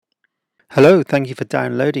Hello, thank you for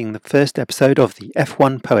downloading the first episode of the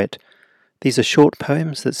F1 Poet. These are short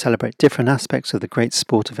poems that celebrate different aspects of the great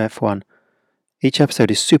sport of F1. Each episode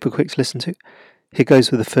is super quick to listen to. Here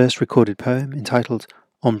goes with the first recorded poem entitled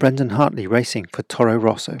On Brendon Hartley Racing for Torro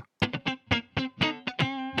Rosso.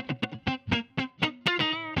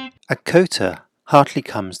 At Kota, Hartley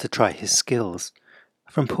comes to try his skills.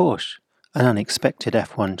 From Porsche, an unexpected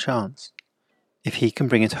F1 chance. If he can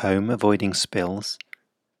bring it home avoiding spills,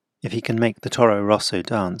 if he can make the Torro Rosso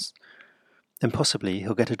dance, then possibly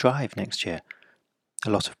he'll get a drive next year. A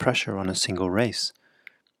lot of pressure on a single race.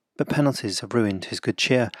 But penalties have ruined his good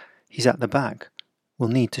cheer. He's at the back, will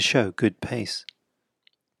need to show good pace.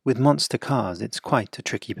 With monster cars it's quite a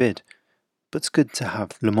tricky bid, but it's good to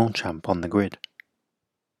have Le Mans champ on the grid.